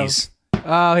Mail? Hermes.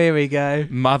 Oh, here we go.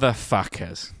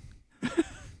 Motherfuckers.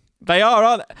 They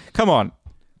aren't they? Come on.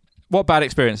 What bad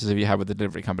experiences have you had with the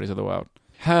delivery companies of the world?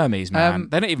 Hermes, man.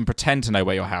 They don't even pretend to know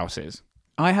where your house is.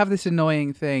 I have this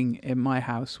annoying thing in my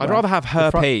house. I'd rather have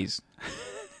herpes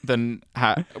than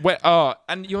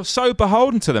and you're so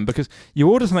beholden to them because you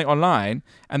order something online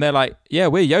and they're like, yeah,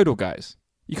 we're Yodel guys.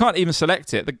 You can't even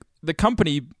select it. The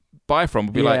company you buy from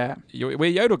will be like, we're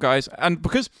Yodel guys. And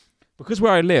because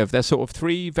where I live, there's sort of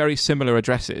 3 very similar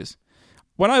addresses.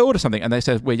 When I order something and they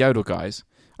say we're Yodel guys,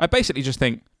 I basically just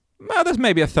think, well, there's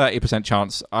maybe a 30%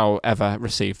 chance I'll ever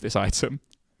receive this item.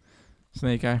 So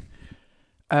there you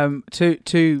go.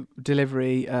 Two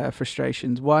delivery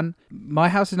frustrations. One, my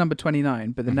house is number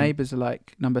 29, but the neighbours are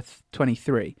like number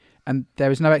 23, and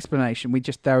there is no explanation.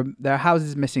 There are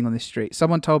houses missing on this street.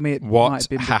 Someone told me what might have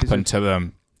been happened to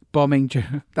them. Bombing.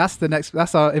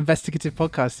 That's our investigative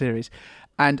podcast series,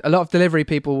 and a lot of delivery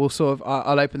people will sort of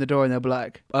I'll open the door and they'll be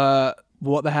like,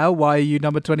 what the hell? Why are you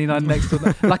number 29 next to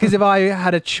them? Like as if I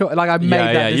had a choice. Like I made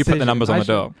that decision. You put the numbers on the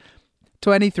door.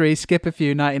 23, skip a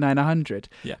few, 99, 100.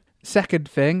 Yeah. Second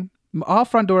thing, our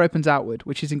front door opens outward,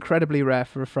 which is incredibly rare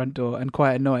for a front door and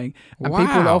quite annoying. And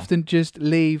people often just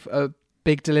leave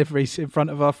big deliveries in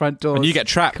front of our front doors. And you get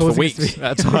trapped for weeks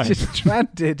at a time. Just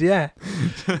stranded, yeah.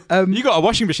 You got a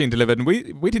washing machine delivered and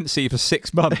we didn't see you for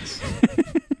 6 months.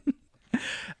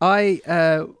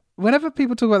 Whenever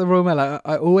people talk about the Royal Mail,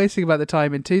 I always think about the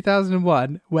time in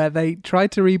 2001 where they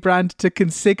tried to rebrand to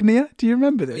Consignia. Do you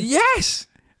remember this? Yes!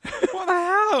 What the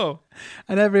hell?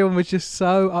 And everyone was just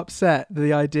so upset at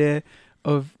the idea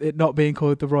of it not being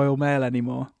called the Royal Mail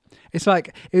anymore. It's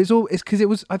like it's because it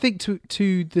was, I think,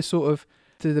 to the sort of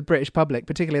to the British public,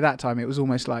 particularly at that time, it was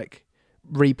almost like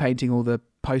repainting all the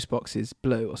post boxes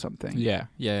blue or something. Yeah.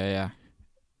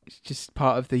 It's just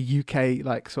part of the UK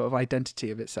like sort of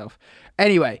identity of itself.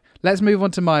 Anyway, let's move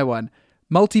on to my one.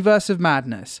 Multiverse of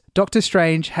Madness. Doctor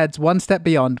Strange heads one step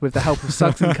beyond with the help of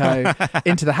Suggs & Co.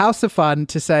 into the House of Fun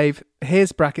to save,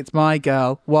 here's brackets, my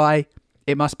girl. Why?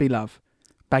 It must be love.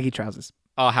 Baggy trousers.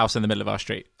 Our house in the middle of our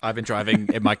street. I've been driving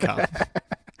in my car.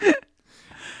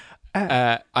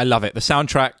 I love it. The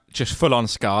soundtrack, just full on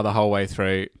Scar the whole way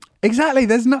through. Exactly.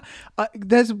 There's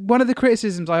one of the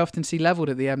criticisms I often see levelled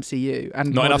at the MCU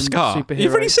and not enough Scar.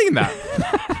 You've already seen that.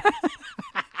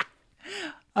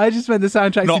 I just meant the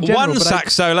soundtracks not in general. Not one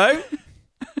sax solo.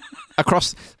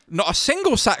 across not a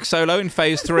single sax solo in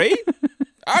phase 3.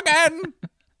 Again.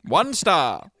 1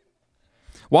 star.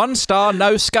 1 star,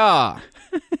 no scar.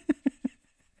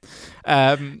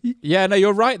 Yeah, no,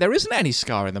 you're right. There isn't any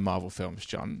scar in the Marvel films,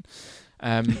 John.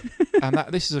 And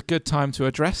this is a good time to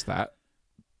address that.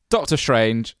 Doctor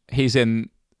Strange, he's in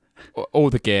all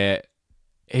the gear.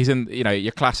 He's in,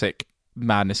 your classic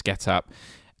madness get-up.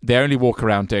 They only walk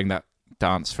around doing that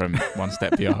dance from One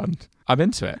Step Beyond. I'm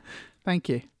into it. Thank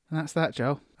you. And that's that,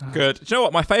 Joel. Good. Do you know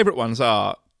what? My favourite ones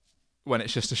are when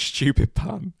it's just a stupid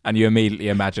pun and you immediately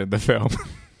imagine the film.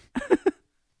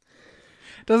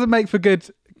 Doesn't make for good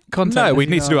content. No, we'd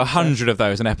need to do 100 of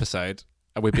those an episode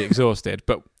and we'd be exhausted.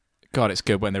 But God, it's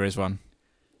good when there is one.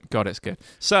 God, it's good.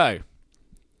 So,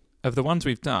 of the ones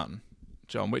we've done,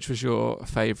 John, which was your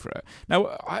favourite?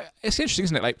 Now, it's interesting,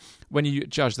 isn't it? Like, when you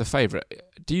judge the favourite,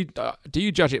 do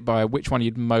you judge it by which one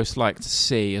you'd most like to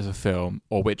see as a film,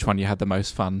 or which one you had the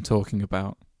most fun talking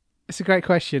about? It's a great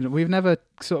question. We've never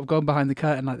sort of gone behind the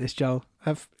curtain like this, Joel.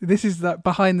 This is the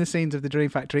behind the scenes of the Dream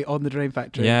Factory on the Dream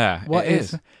Factory. Yeah, What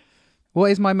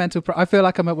is my mental... I feel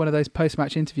like I'm at one of those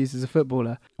post-match interviews as a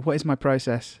footballer. What is my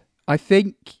process? I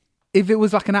think if it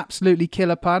was like an absolutely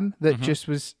killer pun that just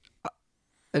was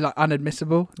like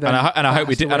unadmissible, then and I hope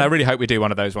we do, and I really hope we do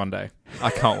one of those one day.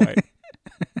 I can't wait.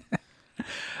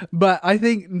 But I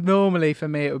think normally for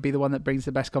me it would be the one that brings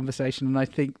the best conversation, and I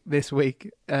think this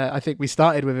week I think we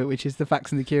started with it, which is the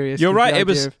Facts and the Curious. You're right. It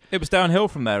was downhill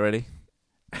from there, really.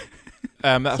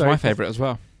 That was my favourite as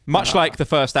well. Much like the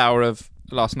first hour of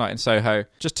Last Night in Soho.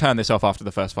 Just turn this off after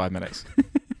the first 5 minutes,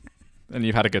 and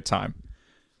you've had a good time.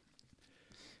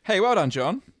 Hey, well done,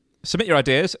 John. Submit your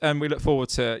ideas, and we look forward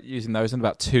to using those in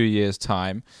about 2 years'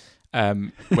 time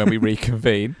when we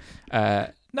reconvene.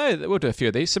 No, we'll do a few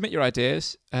of these. Submit your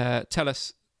ideas. Tell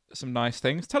us some nice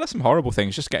things. Tell us some horrible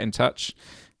things. Just get in touch.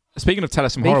 Speaking of tell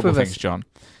us some horrible things, John,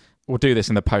 we'll do this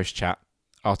in the post-chat.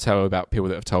 I'll tell you about people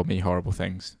that have told me horrible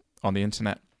things on the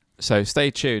internet. So stay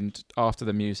tuned after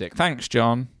the music. Thanks,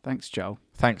 John. Thanks, Joel.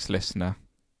 Thanks, listener.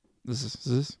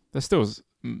 There's still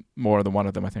more than one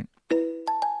of them, I think.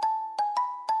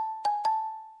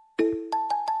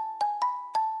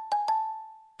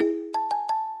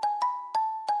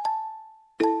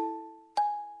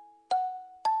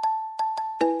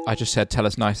 I just said tell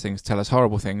us nice things, tell us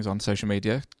horrible things on social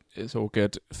media. It's all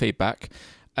good feedback.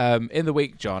 In the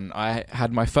week, John, I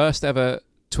had my first ever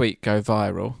tweet go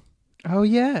viral. Oh,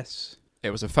 yes. It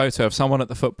was a photo of someone at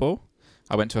the football.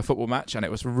 I went to a football match and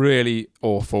it was really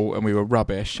awful and we were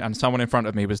rubbish. And someone in front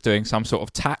of me was doing some sort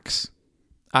of tax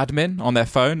admin on their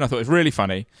phone. I thought it was really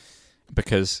funny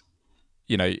because,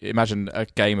 imagine a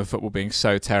game of football being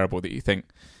so terrible that you think,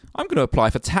 I'm going to apply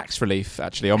for tax relief,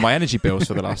 actually, on my energy bills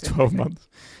for the last 12 months.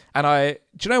 And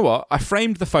do you know what? I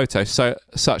framed the photo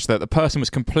such that the person was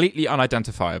completely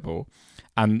unidentifiable.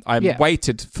 And I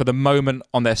waited for the moment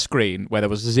on their screen where there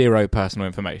was zero personal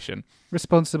information.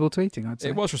 Responsible tweeting, I'd say.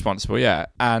 It was responsible, yeah.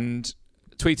 And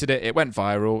tweeted it. It went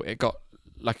viral. It got,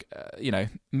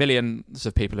 millions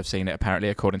of people have seen it, apparently,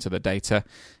 according to the data.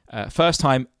 First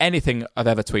time anything I've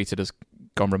ever tweeted has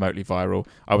gone remotely viral.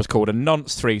 I was called a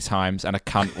nonce 3 times and a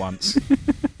cunt once.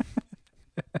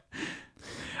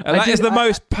 And that is the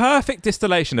most perfect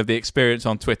distillation of the experience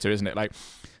on Twitter, isn't it? Like,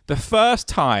 the first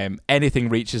time anything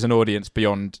reaches an audience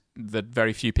beyond the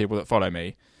very few people that follow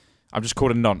me, I'm just called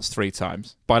a nonce 3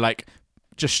 times by,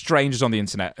 just strangers on the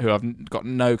internet who I've got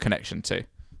no connection to.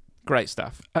 Great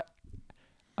stuff.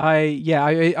 I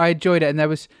enjoyed it, and there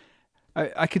was...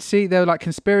 I could see there were,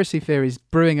 conspiracy theories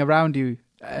brewing around you.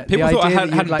 People thought I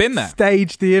hadn't been there.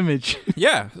 Staged the image.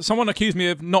 Yeah, someone accused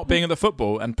me of not being at the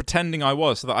football and pretending I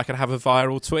was so that I could have a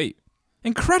viral tweet.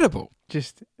 Incredible.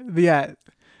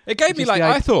 It gave me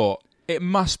I thought it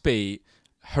must be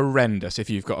horrendous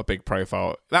if you've got a big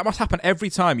profile. That must happen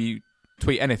every time you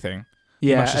tweet anything. Yeah,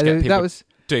 you must just get people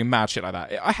doing mad shit like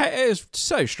that. It is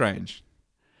so strange.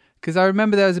 Because I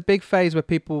remember there was a big phase where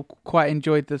people quite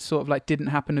enjoyed the sort of didn't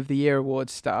happen of the year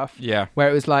awards stuff. Yeah. Where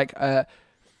it was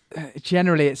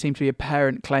generally it seemed to be a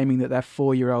parent claiming that their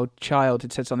 4-year-old child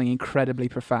had said something incredibly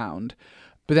profound.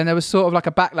 But then there was sort of a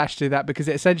backlash to that because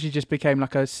it essentially just became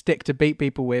a stick to beat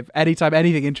people with. Anytime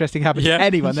anything interesting happened to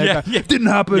anyone, they'd go, didn't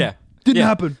happen. Yeah. Didn't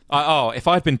happen. If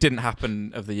I'd been didn't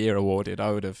happen of the year awarded,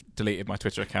 I would have deleted my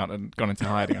Twitter account and gone into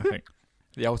hiding, I think.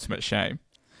 The ultimate shame.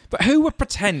 But who would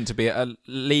pretend to be at a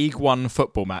League One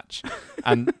football match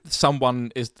and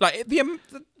someone is...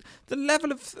 The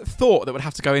level of thought that would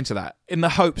have to go into that in the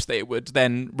hopes that it would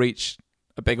then reach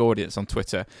a big audience on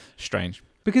Twitter. Strange.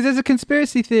 Because there's a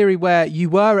conspiracy theory where you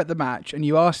were at the match and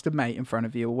you asked a mate in front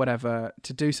of you or whatever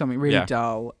to do something really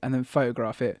dull and then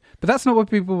photograph it. But that's not what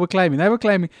people were claiming. They were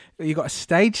claiming you got a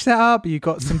stage set up, you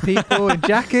got some people in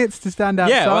jackets to stand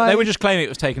outside. Yeah, well, they were just claiming it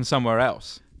was taken somewhere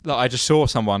else. Like, I just saw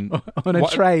someone on a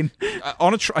train.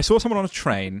 I saw someone on a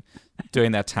train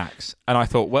doing their tax, and I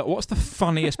thought, well, what's the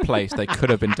funniest place they could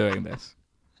have been doing this?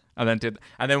 And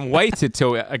then waited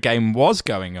till a game was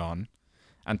going on,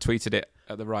 and tweeted it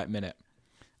at the right minute.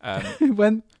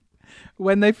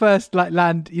 When they first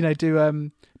land,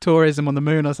 do tourism on the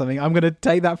moon or something, I'm going to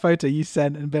take that photo you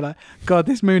sent and be like, God,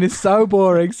 this moon is so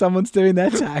boring. Someone's doing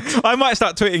their tax. I might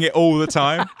start tweeting it all the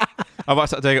time. I might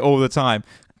start doing it all the time.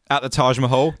 At the Taj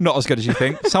Mahal, not as good as you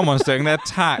think. Someone's doing their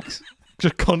tax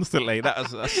just constantly.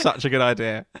 That's such a good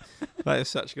idea. That is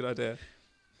such a good idea.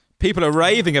 People are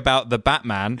raving about the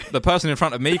Batman. The person in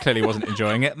front of me clearly wasn't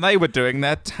enjoying it. They were doing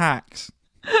their tax.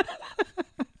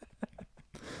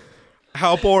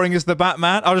 How boring is the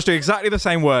Batman? I'll just do exactly the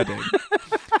same wording.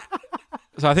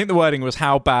 So I think the wording was,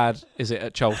 how bad is it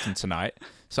at Cholton tonight?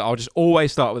 So I'll just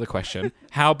always start with a question.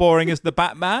 How boring is the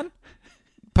Batman?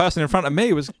 Person in front of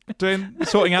me was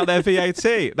sorting out their VAT.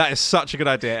 That is such a good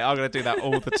idea. I'm going to do that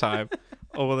all the time.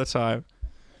 All the time.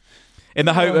 In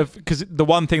the hope of, because the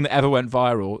one thing that ever went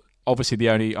viral, obviously the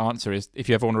only answer is, if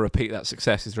you ever want to repeat that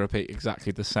success, is to repeat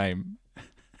exactly the same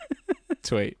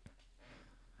tweet.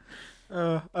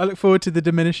 I look forward to the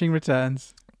diminishing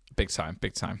returns. Big time,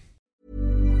 big time.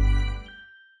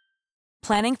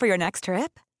 Planning for your next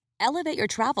trip? Elevate your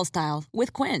travel style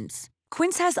with Quince.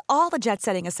 Quince has all the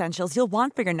jet-setting essentials you'll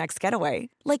want for your next getaway,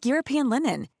 like European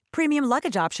linen, premium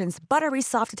luggage options, buttery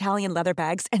soft Italian leather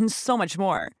bags, and so much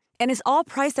more. And is all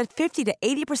priced at 50 to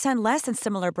 80% less than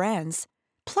similar brands.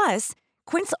 Plus,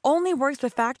 Quince only works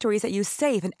with factories that use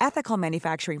safe and ethical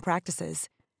manufacturing practices.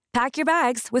 Pack your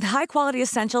bags with high-quality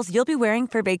essentials you'll be wearing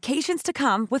for vacations to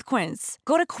come with Quince.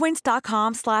 Go to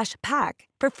quince.com/pack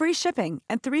for free shipping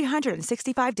and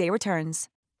 365-day returns.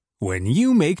 When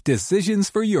you make decisions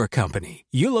for your company,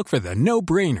 you look for the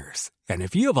no-brainers. And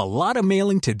if you have a lot of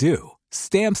mailing to do,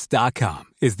 Stamps.com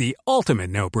is the ultimate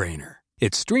no-brainer.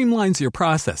 It streamlines your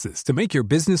processes to make your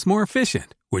business more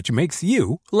efficient, which makes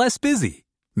you less busy.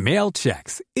 Mail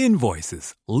checks,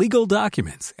 invoices, legal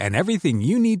documents, and everything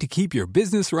you need to keep your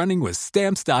business running with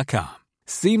Stamps.com.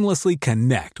 Seamlessly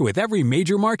connect with every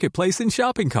major marketplace and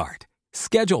shopping cart.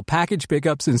 Schedule package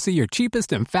pickups and see your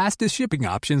cheapest and fastest shipping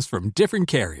options from different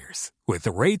carriers, with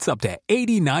rates up to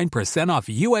 89% off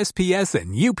USPS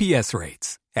and UPS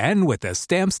rates. And with the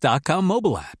Stamps.com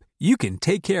mobile app, you can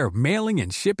take care of mailing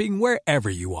and shipping wherever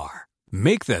you are.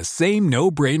 Make the same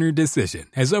no-brainer decision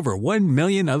as over 1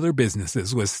 million other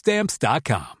businesses with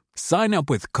Stamps.com. Sign up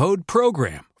with code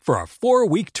PROGRAM for a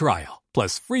 4-week trial,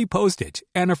 plus free postage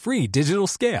and a free digital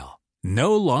scale.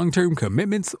 No long-term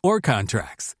commitments or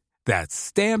contracts. That's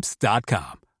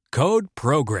Stamps.com. Code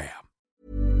PROGRAM.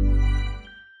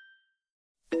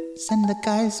 Send the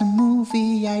guys a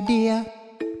movie idea.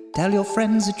 Tell your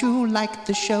friends that you like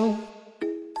the show.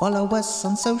 Follow us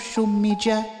on social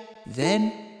media.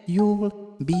 Then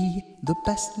you'll be the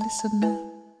best listener.